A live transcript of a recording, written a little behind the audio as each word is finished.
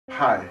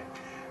Hi,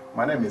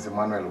 my name is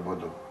Emmanuel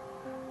Ogbodo.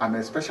 I'm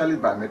a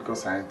specialist biomedical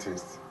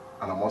scientist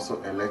and I'm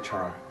also a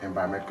lecturer in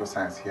biomedical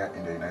science here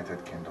in the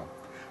United Kingdom.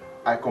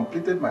 I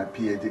completed my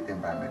PhD in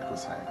biomedical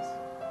science.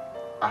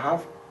 I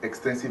have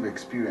extensive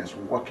experience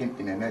working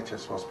in an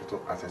NHS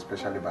hospital as a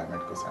specialist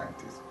biomedical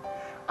scientist.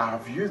 I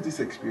have used these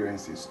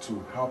experiences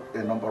to help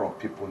a number of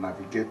people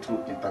navigate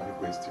through interview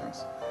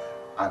questions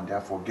and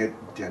therefore get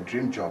their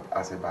dream job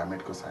as a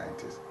biomedical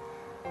scientist.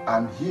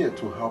 I'm here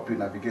to help you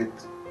navigate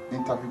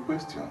interview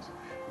questions,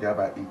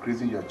 thereby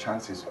increasing your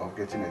chances of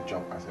getting a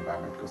job as a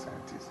biomedical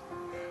scientist.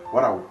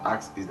 What I would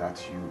ask is that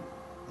you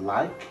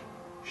like,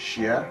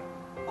 share,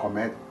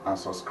 comment, and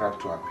subscribe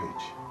to our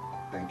page.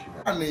 Thank you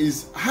very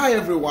much. Hi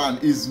everyone,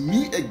 it's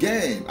me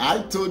again.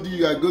 I told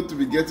you are going to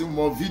be getting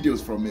more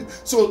videos from me.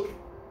 So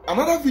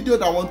another video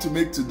that I want to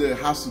make today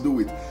has to do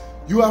with,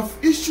 you have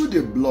issued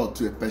a blood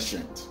to a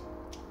patient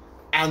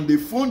and they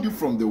phoned you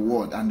from the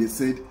ward and they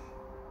said,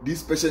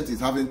 this patient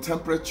is having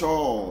temperature,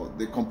 or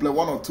they complain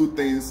one or two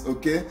things,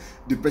 okay?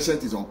 The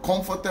patient is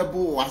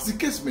uncomfortable, or as the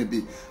case may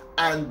be,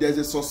 and there's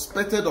a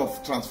suspected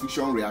of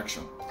transfusion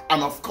reaction.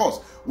 And of course,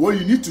 what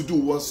you need to do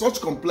when such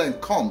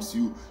complaint comes,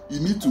 you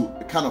need to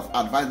kind of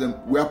advise them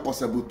where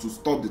possible to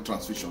stop the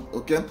transfusion,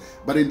 okay?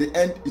 But in the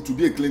end, it will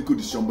be a clinical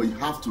decision, but you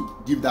have to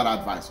give that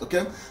advice,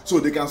 okay? So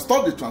they can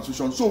stop the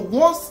transfusion. So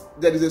once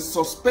there is a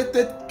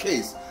suspected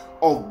case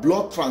of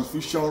blood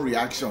transfusion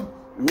reaction,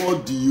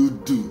 what do you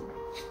do?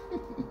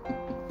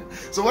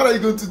 So what are you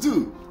going to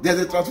do? There's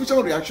a transfusion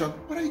reaction.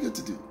 What are you going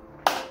to do?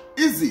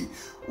 Easy.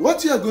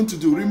 What you are going to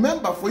do,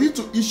 remember, for you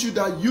to issue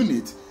that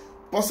unit,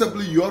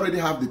 possibly you already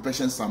have the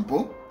patient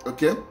sample,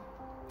 okay?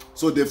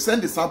 So they've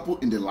sent the sample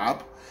in the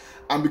lab,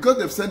 and because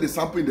they've sent the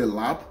sample in the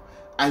lab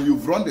and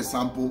you've run the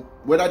sample,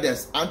 whether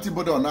there's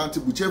antibody or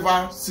non-antibody,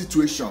 whichever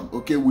situation,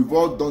 okay? We've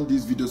all done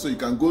this video, so you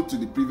can go to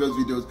the previous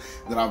videos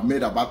that I've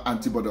made about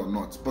antibody or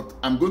not, but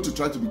I'm going to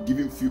try to be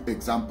giving few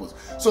examples.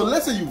 So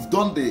let's say you've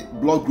done the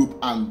blood group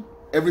and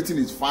everything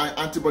is fine,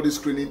 antibody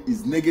screening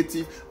is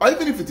negative, or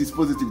even if it is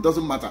positive, it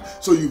doesn't matter.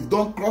 So you've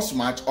done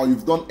cross-match or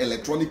you've done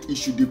electronic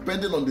issue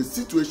depending on the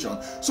situation.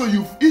 So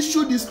you've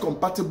issued this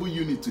compatible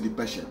unit to the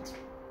patient.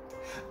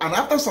 And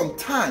after some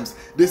times,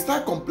 they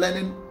start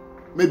complaining,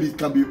 maybe it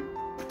can be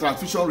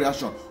transfusion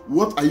reaction.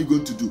 What are you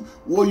going to do?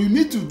 What you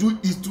need to do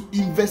is to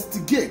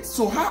investigate.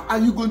 So how are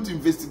you going to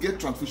investigate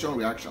transfusion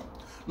reaction?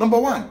 Number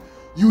one,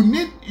 you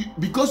need,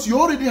 because you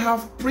already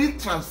have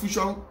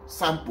pre-transfusion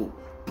sample.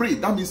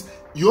 That means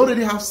you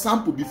already have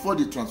sample before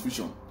the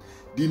transfusion.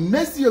 The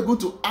next thing you're going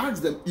to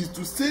ask them is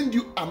to send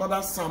you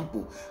another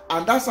sample,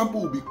 and that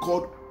sample will be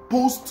called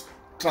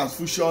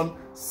post-transfusion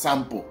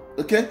sample.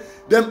 Okay?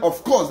 Then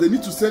of course they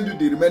need to send you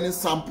the remaining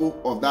sample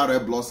of that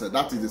red blood cell.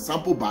 That is the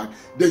sample bag.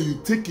 Then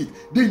you take it.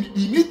 Then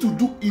you need to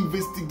do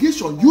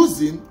investigation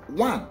using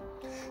one,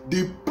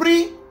 the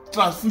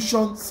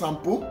pre-transfusion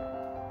sample,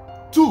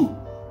 two,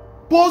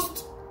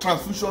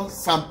 post-transfusion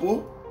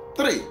sample,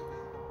 three,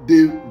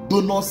 the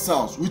donor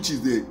cells, which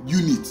is the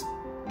unit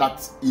that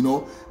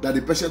that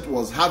the patient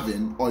was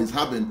having or is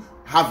having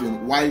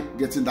while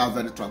getting that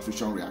very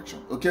transfusion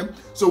reaction. Okay,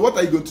 so what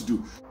are you going to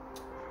do?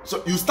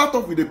 So you start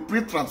off with a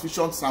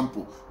pre-transfusion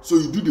sample. So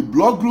you do the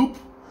blood group,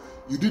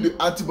 you do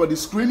the antibody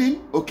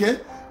screening. Okay,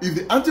 if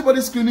the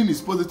antibody screening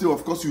is positive,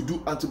 of course you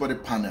do antibody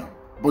panel,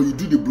 but you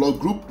do the blood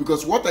group,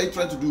 because what are you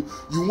trying to do?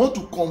 You want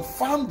to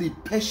confirm the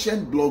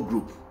patient blood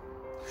group.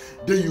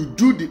 Then you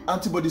do the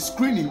antibody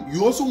screening.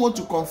 You also want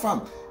to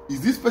confirm,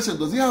 is this patient,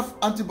 does he have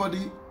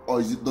antibody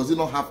or does he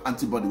not have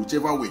antibody,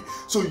 whichever way.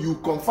 So you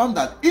confirm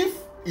that. If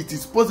it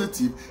is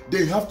positive,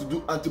 then you have to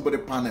do antibody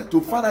panel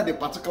to find out the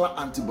particular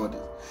antibody.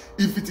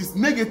 If it is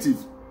negative,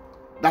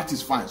 that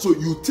is fine. So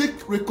you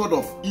take record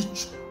of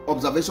each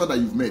observation that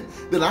you've made.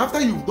 Then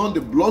after you've done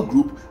the blood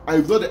group and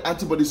you've done the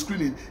antibody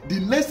screening, the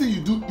next thing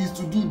you do is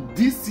to do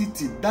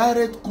DCT,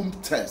 direct cum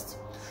test.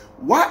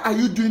 Why are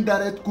you doing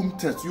direct cum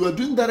test? You are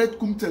doing direct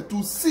cum test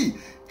to see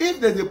if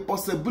there's a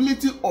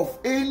possibility of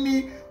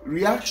any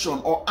reaction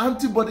or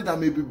antibody that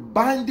may be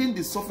binding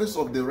the surface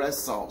of the red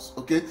cells.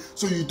 Okay,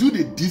 so you do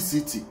the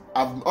DCT.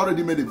 I've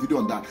already made a video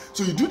on that.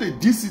 So you do the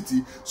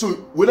DCT. So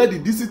whether the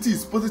DCT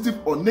is positive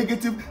or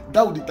negative,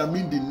 that will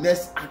determine the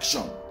next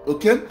action.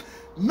 Okay,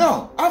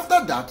 now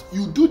after that,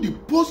 you do the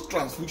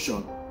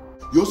post-transfusion.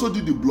 You also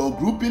do the blood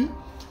grouping,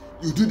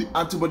 you do the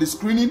antibody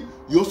screening,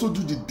 you also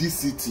do the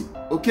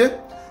DCT. Okay,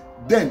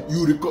 then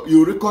you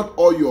record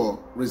all your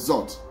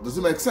results. Does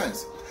it make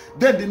sense?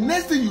 Then the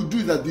next thing you do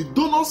is that the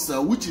donor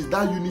cell, which is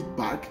that unit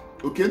bag,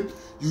 okay,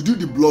 you do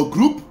the blood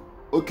group,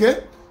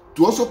 okay,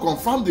 to also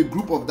confirm the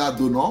group of that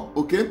donor,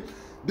 okay.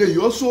 Then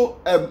you also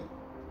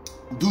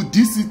do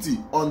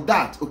DCT on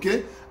that,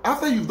 okay.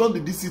 After you've done the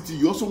DCT,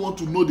 you also want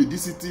to know the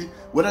DCT,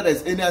 whether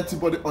there's any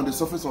antibody on the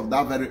surface of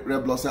that very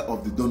red blood cell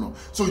of the donor.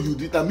 So you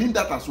determine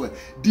that as well.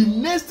 The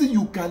next thing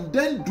you can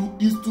then do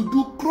is to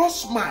do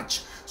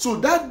cross-match. So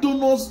that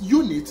donor's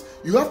unit,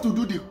 you have to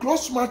do the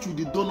cross-match with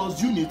the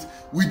donor's unit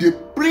with the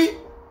pre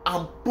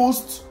and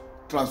post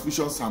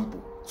transfusion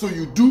sample. So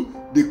you do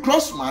the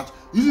cross-match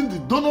using the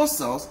donor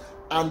cells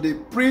and the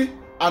pre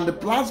and the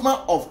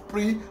plasma of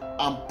pre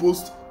and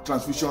post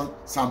transfusion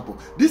sample.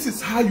 This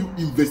is how you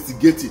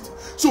investigate it.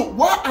 So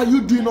why are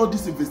you doing all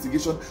this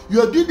investigation?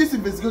 You are doing this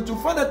investigation to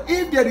find out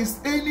if there is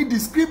any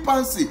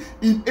discrepancy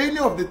in any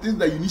of the things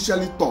that you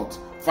initially thought.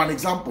 For an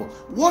example,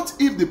 what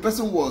if the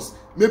person was,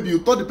 maybe you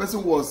thought the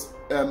person was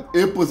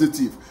A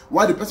positive,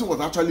 while the person was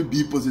actually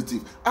B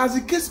positive, as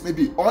the case may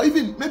be, or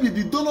even maybe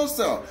the donor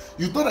cell,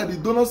 you thought that the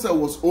donor cell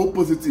was O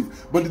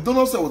positive, but the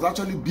donor cell was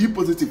actually B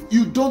positive.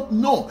 You don't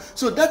know.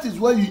 So that is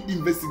why you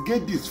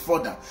investigate this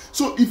further.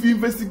 So if you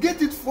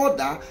investigate it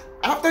further,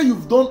 after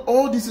you've done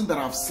all these things that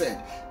I've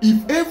said,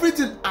 if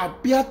everything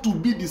appears to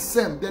be the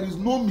same, there is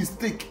no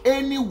mistake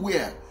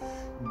anywhere,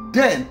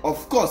 then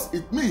of course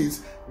it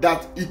means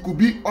that it could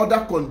be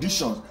other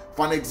conditions.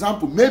 For an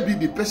example, maybe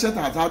the patient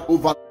has had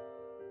overload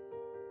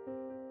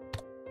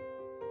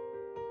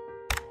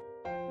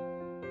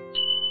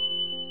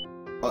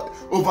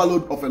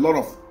of a lot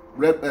of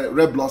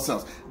red blood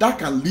cells. That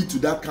can lead to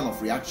that kind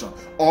of reaction.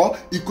 Or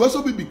it could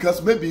also be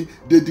because maybe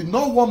they did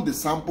not warm the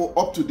sample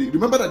up to the,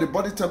 remember that the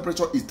body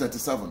temperature is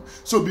 37.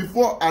 So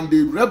before, and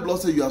the red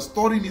blood cell, you are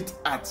storing it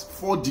at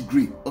 4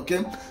 degrees,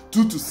 okay,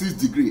 2 to 6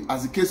 degrees,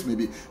 as the case may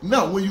be.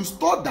 Now when you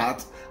store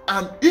that,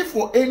 and if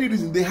for any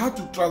reason they have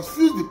to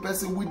transfuse the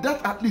person with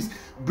that, at least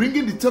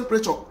bringing the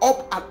temperature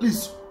up, at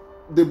least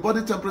the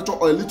body temperature,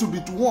 or a little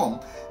bit warm,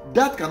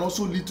 that can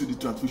also lead to the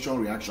transfusion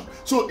reaction.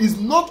 So it's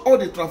not all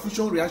the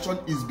transfusion reaction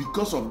is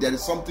because of there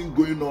is something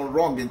going on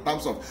wrong in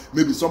terms of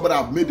maybe somebody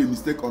have made a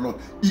mistake or not.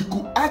 It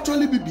could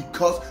actually be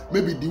because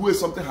maybe the way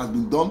something has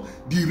been done,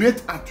 the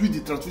rate at which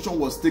the transfusion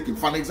was taken.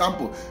 For an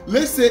example,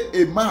 let's say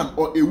a man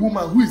or a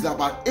woman who is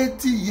about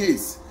 80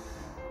 years,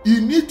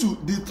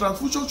 the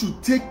transfusion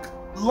should take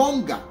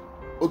longer,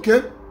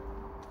 okay?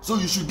 So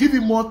you should give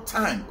him more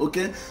time,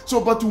 okay? So,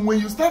 but when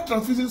you start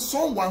transfusing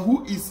someone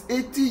who is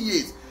 80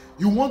 years,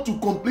 you want to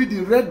complete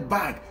the red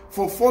bag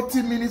for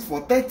 40 minutes,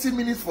 for 30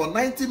 minutes, for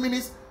 90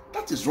 minutes,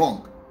 that is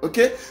wrong,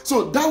 okay?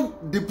 So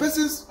that the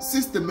person's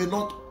system may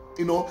not,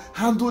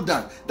 handle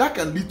that. That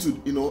can lead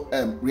to,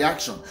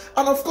 reaction.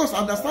 And of course,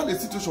 understand the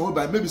situation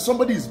whereby maybe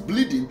somebody is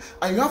bleeding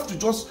and you have to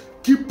just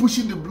keep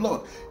pushing the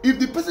blood. If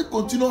the person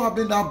continue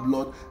having that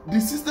blood,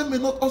 the system may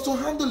not also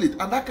handle it,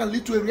 and that can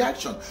lead to a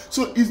reaction.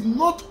 So it's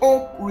not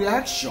all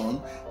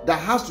reaction that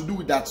has to do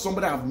with that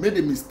somebody have made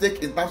a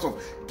mistake in terms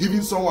of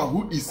giving someone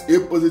who is A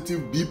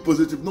positive, B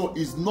positive. No,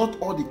 it's not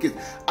all the case,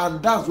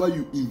 and that's why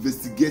you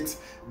investigate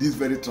this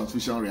very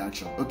transfusion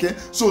reaction, okay?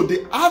 So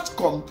the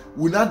outcome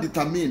will not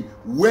determine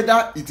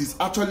whether it is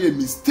actually a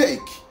mistake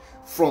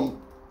from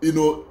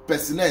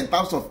personnel in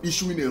terms of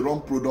issuing a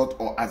wrong product,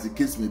 or as the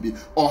case may be,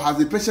 or has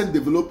the patient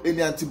developed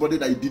any antibody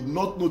that you did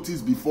not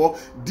notice before.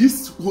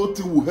 This whole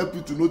thing will help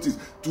you to notice,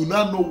 to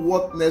now know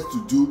what next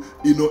to do,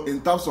 in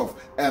terms of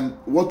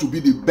what will be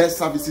the best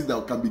services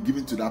that can be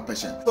given to that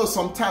patient. So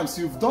sometimes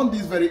you've done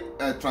this very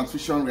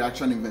transfusion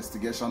reaction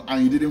investigation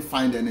and you didn't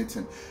find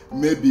anything.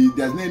 Maybe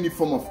there's no any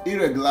form of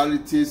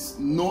irregularities,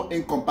 no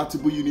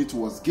incompatible unit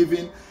was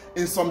given.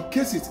 In some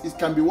cases, it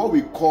can be what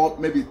we call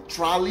maybe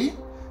TRALI,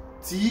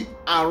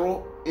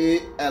 TRALI,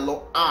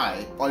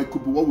 or it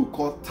could be what we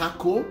call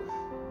TACO,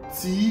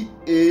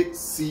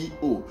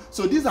 TACO.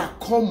 So these are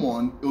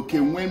common, okay,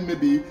 when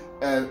maybe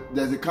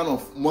there's a kind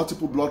of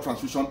multiple blood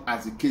transfusion,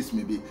 as the case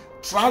may be.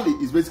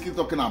 TRALI is basically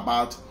talking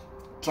about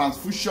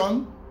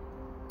transfusion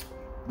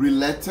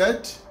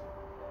related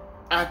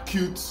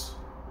acute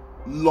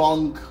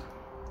lung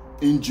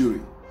injury,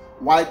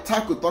 while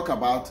TACO talk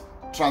about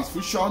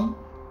transfusion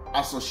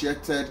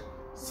associated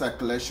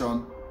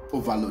circulation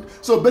overload.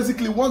 So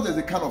basically, once there's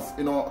a kind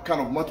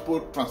of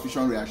multiple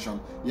transfusion reaction,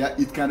 yeah,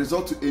 it can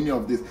result to any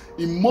of this.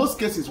 In most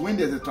cases, when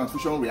there's a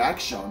transfusion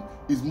reaction,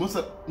 it's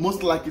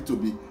most likely to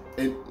be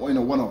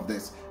one of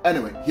this.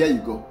 Anyway, here you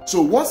go.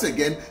 So once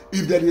again,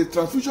 if there is a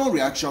transfusion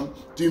reaction,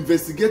 to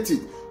investigate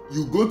it,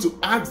 you go to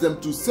ask them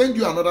to send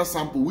you another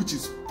sample, which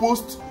is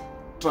post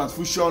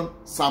transfusion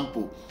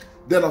sample.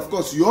 Then of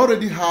course you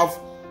already have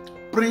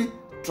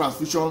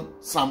pre-transfusion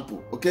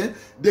sample, okay?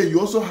 Then you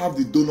also have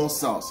the donor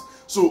cells.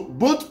 So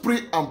both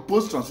pre and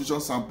post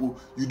transfusion sample,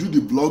 you do the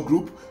blood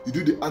group, you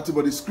do the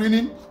antibody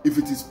screening. If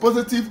it is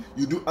positive,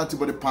 you do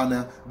antibody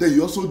panel. Then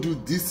you also do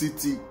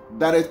DCT,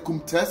 direct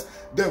cum test.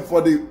 Then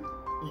for the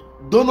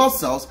donor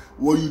cells,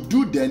 what you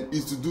do then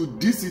is to do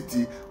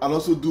DCT and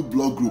also do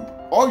blood group.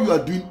 All you are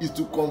doing is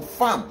to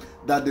confirm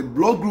that the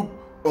blood group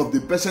of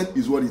the patient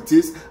is what it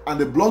is and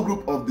the blood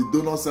group of the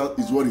donor cell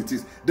is what it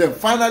is. Then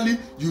finally,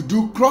 you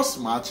do cross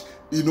match,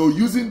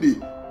 using the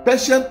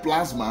patient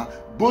plasma,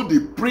 both the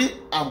pre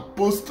and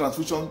post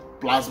transfusion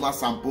plasma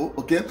sample,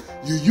 okay?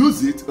 You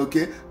use it,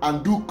 okay,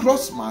 and do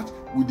cross match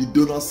with the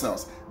donor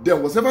cells.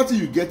 Then whatever thing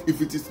you get,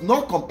 if it is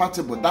not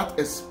compatible, that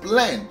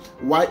explains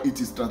why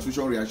it is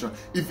transfusion reaction.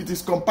 If it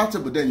is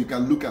compatible, then you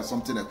can look at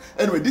something else.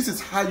 Anyway, this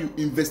is how you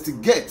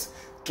investigate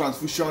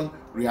transfusion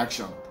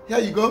reaction. Here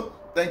you go.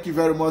 Thank you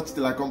very much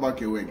till I come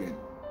back your way again.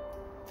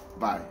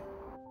 Bye.